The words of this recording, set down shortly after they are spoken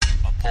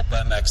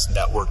Pulp MX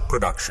Network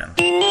production.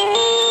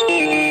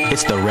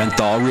 It's the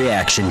Renthal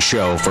Reaction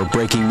Show for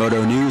breaking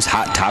moto news,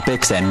 hot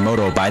topics, and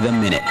moto by the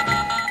minute.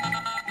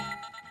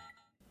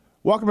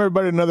 Welcome,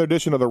 everybody, to another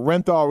edition of the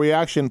Renthal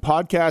Reaction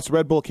Podcast.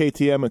 Red Bull,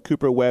 KTM, and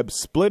Cooper Webb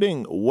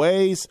splitting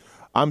ways.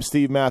 I'm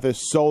Steve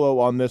Matthes, solo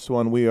on this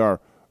one. We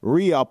are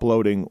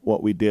re-uploading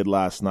what we did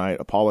last night.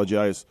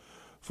 Apologize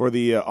for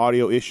the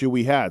audio issue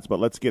we had, but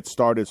let's get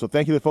started. So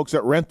thank you to the folks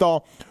at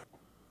Renthal.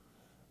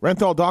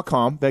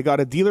 Renthal.com. They got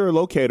a dealer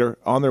locator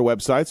on their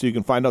website, so you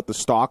can find out the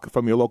stock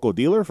from your local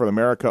dealer for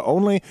America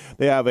only.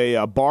 They have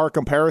a bar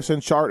comparison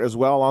chart as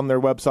well on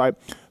their website.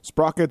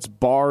 Sprockets,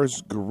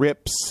 bars,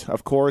 grips,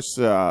 of course,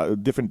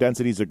 different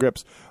densities of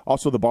grips.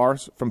 Also the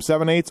bars from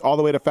 7/8 all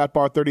the way to Fat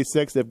Bar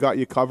 36. They've got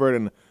you covered,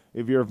 and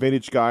if you're a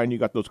vintage guy and you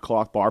got those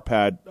cloth bar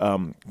pad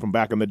from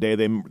back in the day,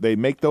 they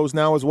make those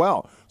now as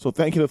well. So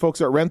thank you to the folks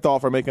at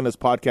Renthal for making this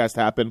podcast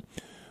happen,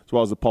 as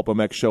well as the Pulp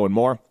MX show and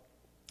more.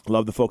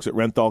 Love the folks at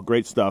Renthal.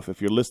 Great stuff. If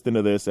you're listening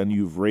to this and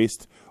you've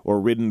raced or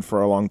ridden for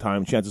a long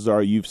time, chances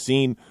are you've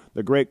seen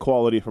the great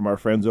quality from our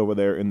friends over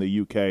there in the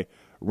UK,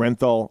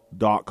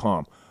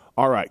 Renthal.com.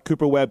 All right,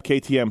 Cooper Webb,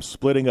 KTM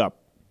splitting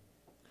up.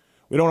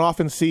 We don't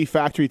often see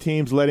factory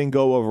teams letting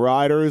go of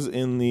riders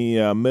in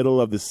the middle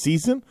of the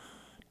season.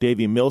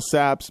 Davey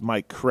Millsaps,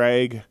 Mike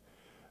Craig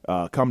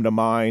come to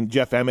mind,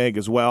 Jeff Emig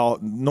as well.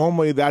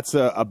 Normally that's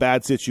a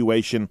bad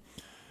situation.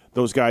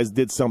 Those guys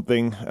did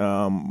something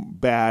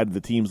bad. The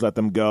teams let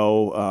them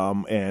go,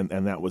 and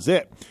that was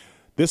it.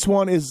 This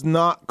one is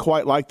not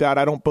quite like that.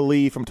 I don't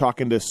believe, from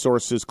talking to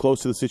sources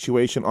close to the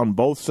situation on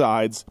both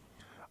sides,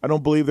 I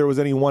don't believe there was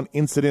any one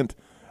incident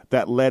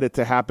that led it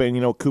to happen.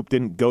 You know, Coop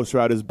didn't ghost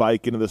ride his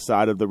bike into the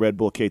side of the Red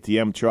Bull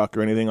KTM truck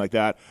or anything like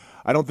that.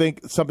 I don't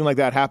think something like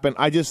that happened.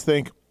 I just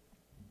think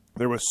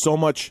there was so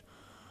much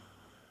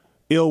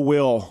ill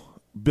will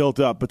built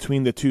up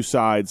between the two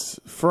sides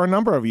for a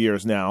number of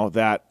years now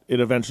that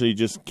it eventually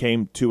just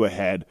came to a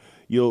head.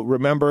 You'll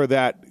remember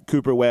that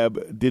Cooper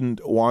Webb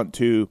didn't want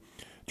to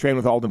train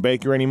with Alden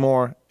Baker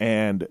anymore,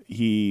 and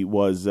he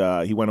went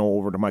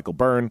over to Michael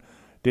Byrne,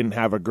 didn't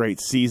have a great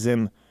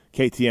season.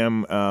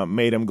 KTM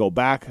made him go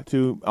back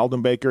to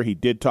Alden Baker. He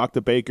did talk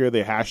to Baker.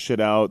 They hashed it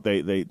out.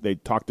 They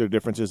talked their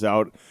differences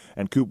out,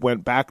 and Coop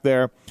went back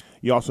there.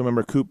 You also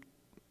remember Coop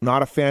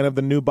not a fan of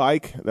the new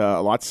bike,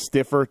 a lot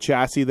stiffer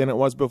chassis than it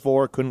was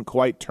before, couldn't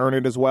quite turn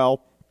it as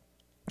well.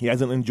 He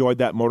hasn't enjoyed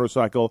that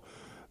motorcycle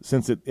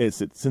since it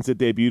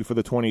debuted for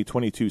the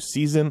 2022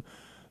 season.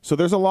 So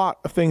there's a lot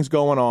of things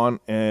going on,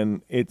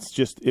 and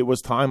it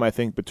was time, I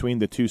think, between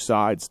the two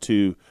sides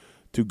to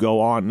go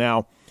on.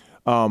 Now,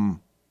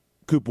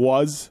 Coop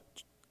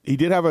he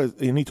did have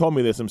and he told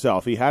me this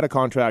himself, he had a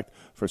contract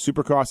for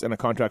Supercross and a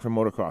contract for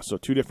Motocross, so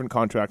two different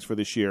contracts for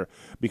this year,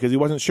 because he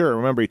wasn't sure.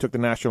 Remember, he took the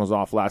Nationals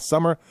off last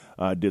summer,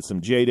 did some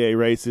J-Day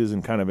races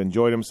and kind of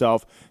enjoyed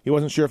himself. He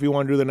wasn't sure if he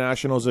wanted to do the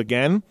Nationals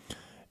again,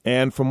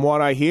 and from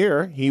what I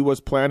hear, he was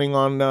planning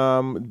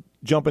on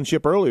jumping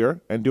ship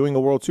earlier and doing a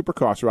World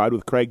Supercross ride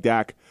with Craig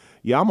Dack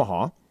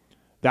Yamaha.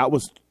 That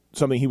was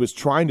something he was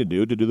trying to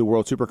do the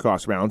World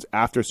Supercross rounds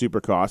after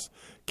Supercross.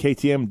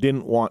 KTM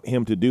didn't want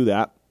him to do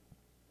that.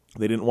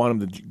 They didn't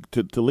want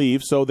him to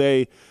leave, so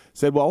they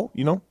said, well,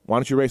 why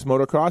don't you race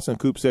motocross? And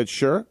Coop said,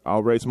 sure,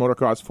 I'll race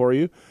motocross for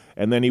you.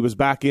 And then he was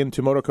back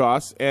into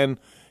motocross, and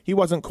he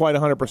wasn't quite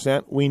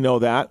 100%. We know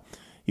that.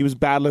 He was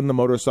battling the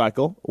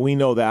motorcycle. We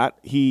know that.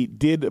 He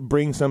did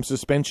bring some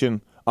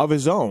suspension of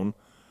his own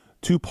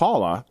to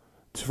Paula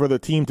for the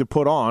team to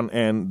put on,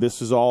 and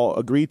this is all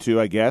agreed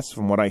to, I guess,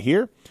 from what I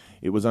hear.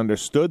 It was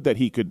understood that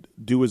he could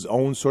do his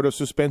own sort of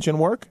suspension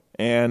work,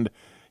 and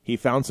he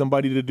found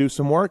somebody to do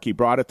some work. He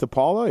brought it to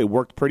Paula. It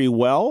worked pretty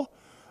well.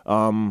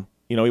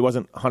 He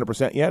wasn't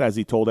 100% yet, as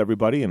he told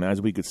everybody and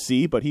as we could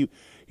see, but he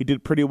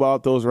did pretty well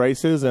at those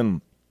races,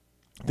 and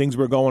things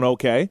were going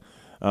okay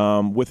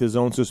with his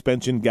own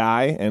suspension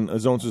guy and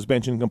his own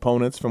suspension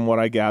components, from what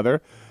I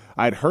gather.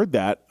 I'd heard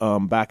that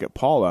back at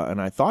Paula,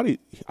 and I thought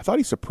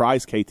he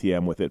surprised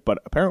KTM with it, but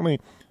apparently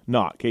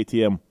not.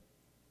 KTM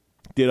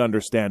did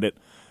understand it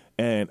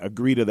and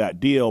agree to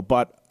that deal,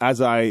 but as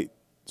I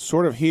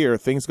sort of hear,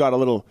 things got a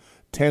little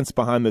tense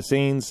behind the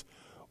scenes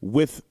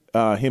with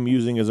him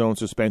using his own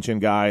suspension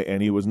guy,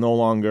 and he was no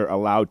longer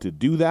allowed to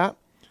do that.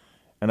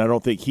 And I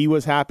don't think he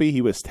was happy.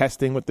 He was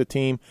testing with the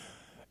team,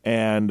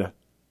 and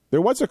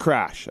there was a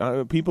crash.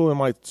 People in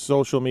my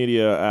social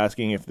media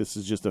asking if this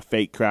is just a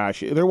fake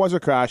crash. There was a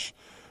crash,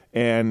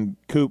 and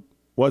Coop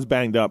was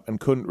banged up and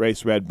couldn't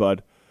race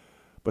Redbud.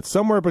 But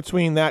somewhere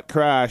between that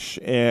crash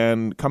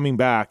and coming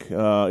back,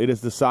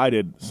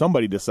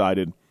 somebody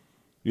decided,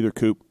 either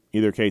Coop,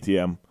 either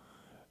KTM,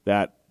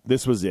 that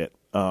this was it.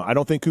 I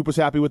don't think Coop was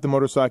happy with the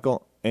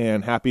motorcycle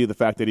and happy with the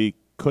fact that he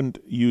couldn't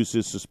use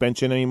his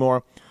suspension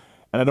anymore.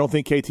 And I don't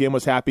think KTM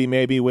was happy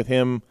maybe with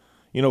him,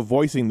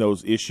 voicing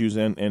those issues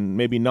and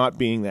maybe not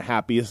being the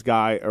happiest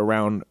guy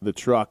around the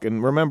truck.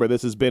 And remember,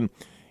 this has been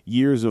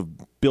years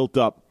of built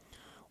up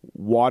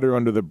water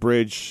under the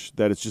bridge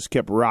that it's just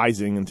kept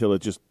rising until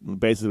it just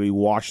basically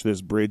washed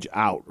this bridge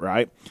out,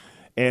 right?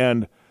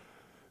 And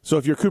So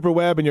if you're Cooper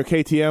Webb and you're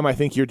KTM, I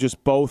think you're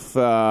just both.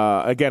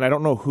 Again, I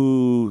don't know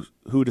who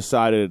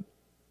decided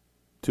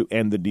to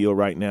end the deal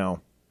right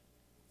now,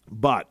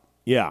 but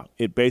yeah,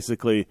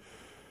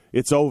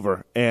 it's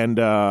over, and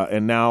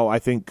now I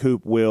think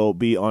Coop will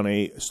be on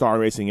a Star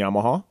Racing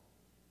Yamaha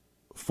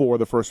for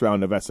the first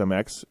round of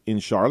SMX in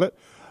Charlotte.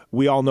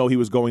 We all know he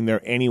was going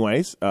there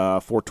anyways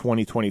for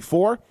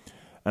 2024,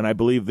 and I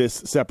believe this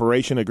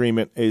separation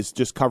agreement is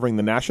just covering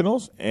the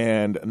Nationals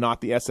and not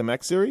the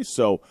SMX series.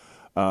 So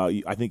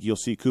I think you'll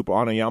see Coop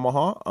on a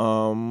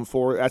Yamaha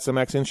for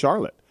SMX in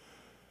Charlotte.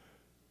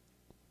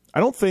 I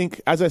don't think,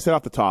 as I said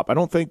off the top, I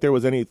don't think there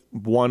was any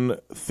one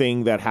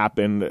thing that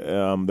happened.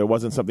 There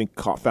wasn't something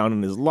found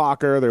in his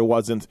locker. There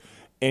wasn't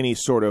any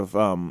sort of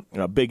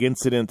big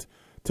incident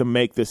to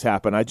make this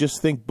happen. I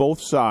just think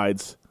both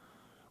sides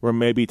were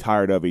maybe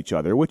tired of each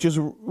other, which is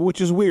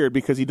weird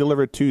because he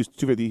delivered two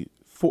 450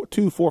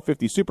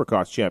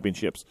 Supercross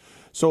championships.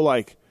 So,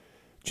 like,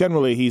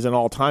 generally he's an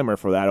all-timer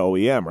for that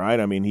OEM, right?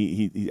 I mean,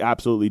 he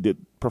absolutely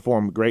did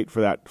perform great for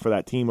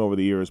that team over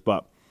the years.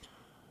 But,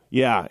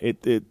 yeah,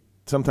 it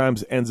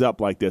sometimes ends up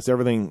like this.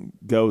 Everything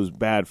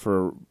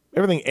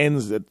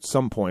ends at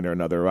some point or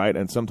another, right?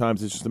 And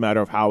sometimes it's just a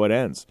matter of how it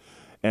ends.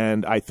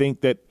 And I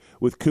think that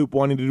with Coop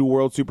wanting to do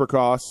World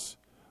Supercross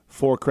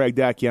for Craig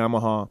Dack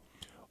Yamaha,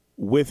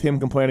 with him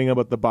complaining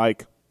about the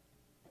bike,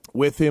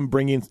 with him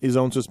bringing his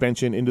own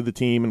suspension into the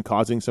team and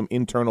causing some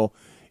internal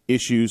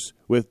issues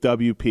with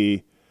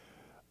WP,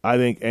 I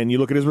think, and you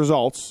look at his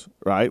results,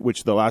 right,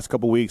 which the last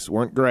couple weeks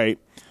weren't great,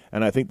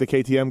 and I think the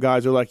KTM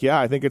guys are like, yeah,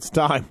 I think it's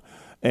time.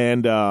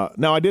 And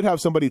now I did have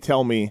somebody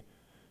tell me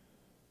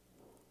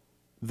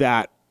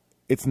that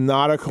it's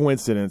not a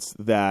coincidence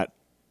that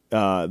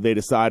they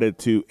decided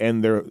to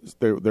end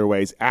their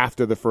ways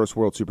after the first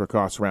World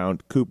Supercross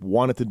round. Coop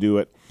wanted to do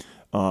it.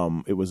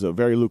 It was a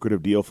very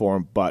lucrative deal for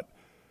him, but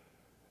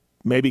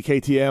maybe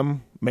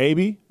KTM,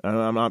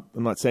 I'm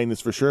not saying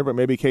this for sure, but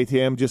maybe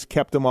KTM just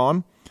kept him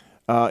on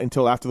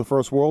until after the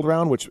first World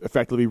round, which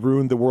effectively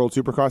ruined the World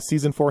Supercross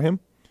season for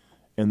him.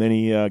 And then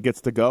he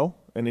gets to go,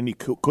 and then he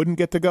couldn't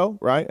get to go,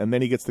 right? And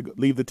then he gets to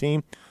leave the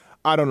team.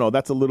 I don't know.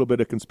 That's a little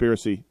bit of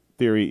conspiracy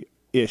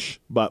theory-ish,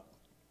 but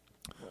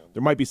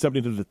there might be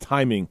something to the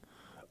timing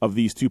of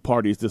these two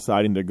parties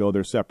deciding to go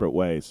their separate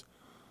ways.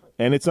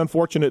 And it's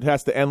unfortunate it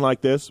has to end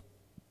like this.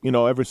 You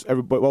know,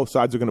 both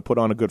sides are going to put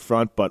on a good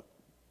front, but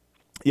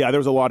yeah,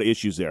 there's a lot of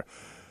issues there.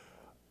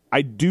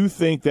 I do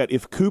think that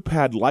if Coop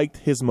had liked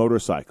his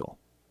motorcycle,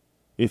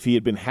 if he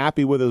had been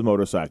happy with his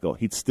motorcycle,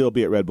 he'd still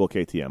be at Red Bull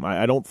KTM.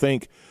 I don't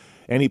think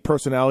any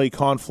personality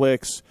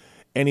conflicts,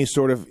 any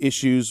sort of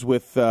issues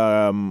with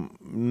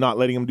not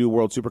letting him do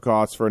World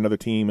Supercross for another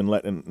team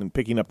and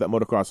picking up that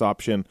motocross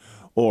option,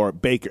 or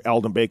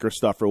Eldon Baker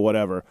stuff or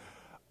whatever.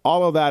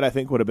 All of that, I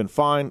think, would have been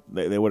fine.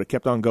 They would have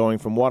kept on going.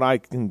 From what I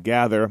can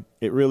gather,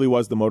 it really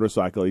was the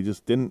motorcycle. He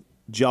just didn't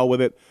gel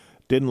with it,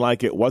 didn't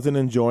like it, wasn't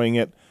enjoying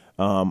it.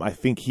 I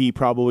think he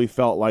probably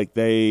felt like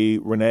they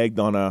reneged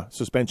on a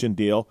suspension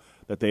deal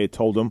that they had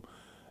told him.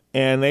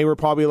 And they were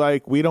probably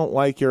like, we don't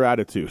like your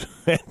attitude.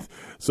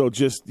 So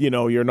just,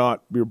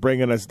 you're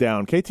bringing us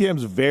down.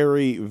 KTM's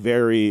very,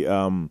 very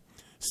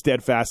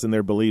steadfast in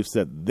their beliefs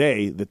that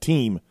the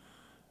team,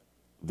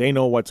 they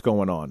know what's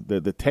going on.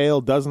 The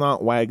tail does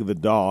not wag the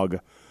dog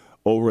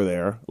over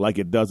there like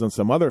it does on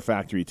some other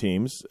factory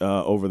teams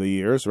over the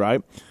years,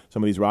 right?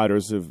 Some of these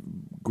riders have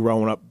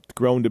grown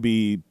to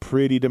be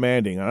pretty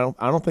demanding. I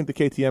don't think the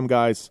KTM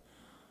guys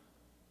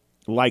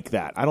like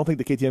that. I don't think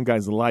the KTM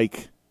guys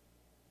like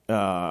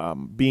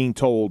being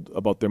told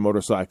about their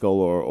motorcycle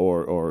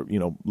or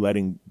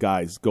letting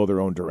guys go their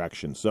own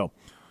direction. So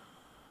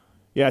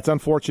yeah, it's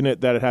unfortunate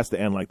that it has to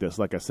end like this.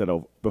 Like I said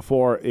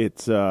before,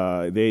 it's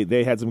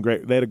they had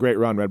a great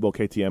run, Red Bull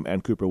KTM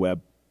and Cooper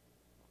Webb,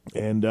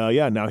 and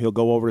now he'll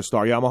go over to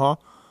Star Yamaha.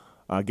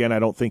 Again, I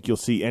don't think you'll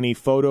see any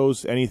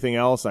photos, anything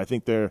else. I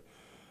think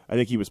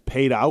he was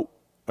paid up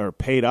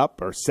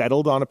or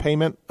settled on a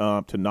payment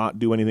to not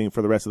do anything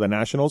for the rest of the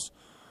Nationals.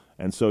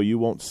 And so you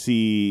won't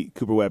see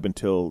Cooper Webb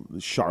until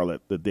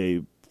Charlotte,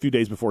 a few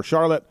days before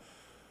Charlotte.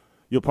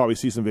 You'll probably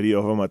see some video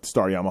of him at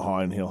Star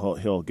Yamaha, and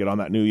he'll get on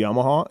that new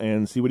Yamaha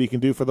and see what he can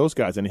do for those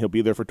guys, and he'll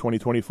be there for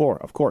 2024,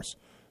 of course.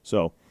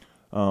 So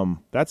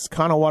that's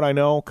kind of what I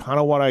know,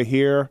 kind of what I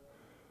hear,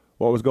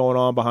 what was going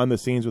on behind the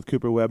scenes with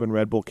Cooper Webb and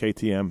Red Bull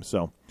KTM.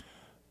 So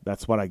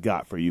that's what I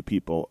got for you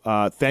people.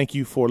 Thank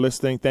you for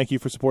listening. Thank you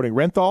for supporting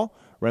Renthal,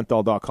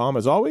 renthal.com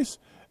as always.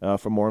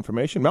 For more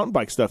information, mountain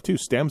bike stuff too,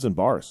 stems and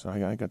bars.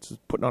 I got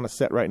putting on a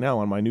set right now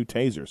on my new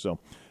Taser. So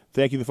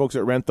thank you to the folks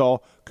at Renthal,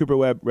 Cooper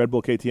Webb, Red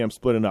Bull KTM,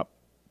 splitting up.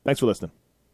 Thanks for listening.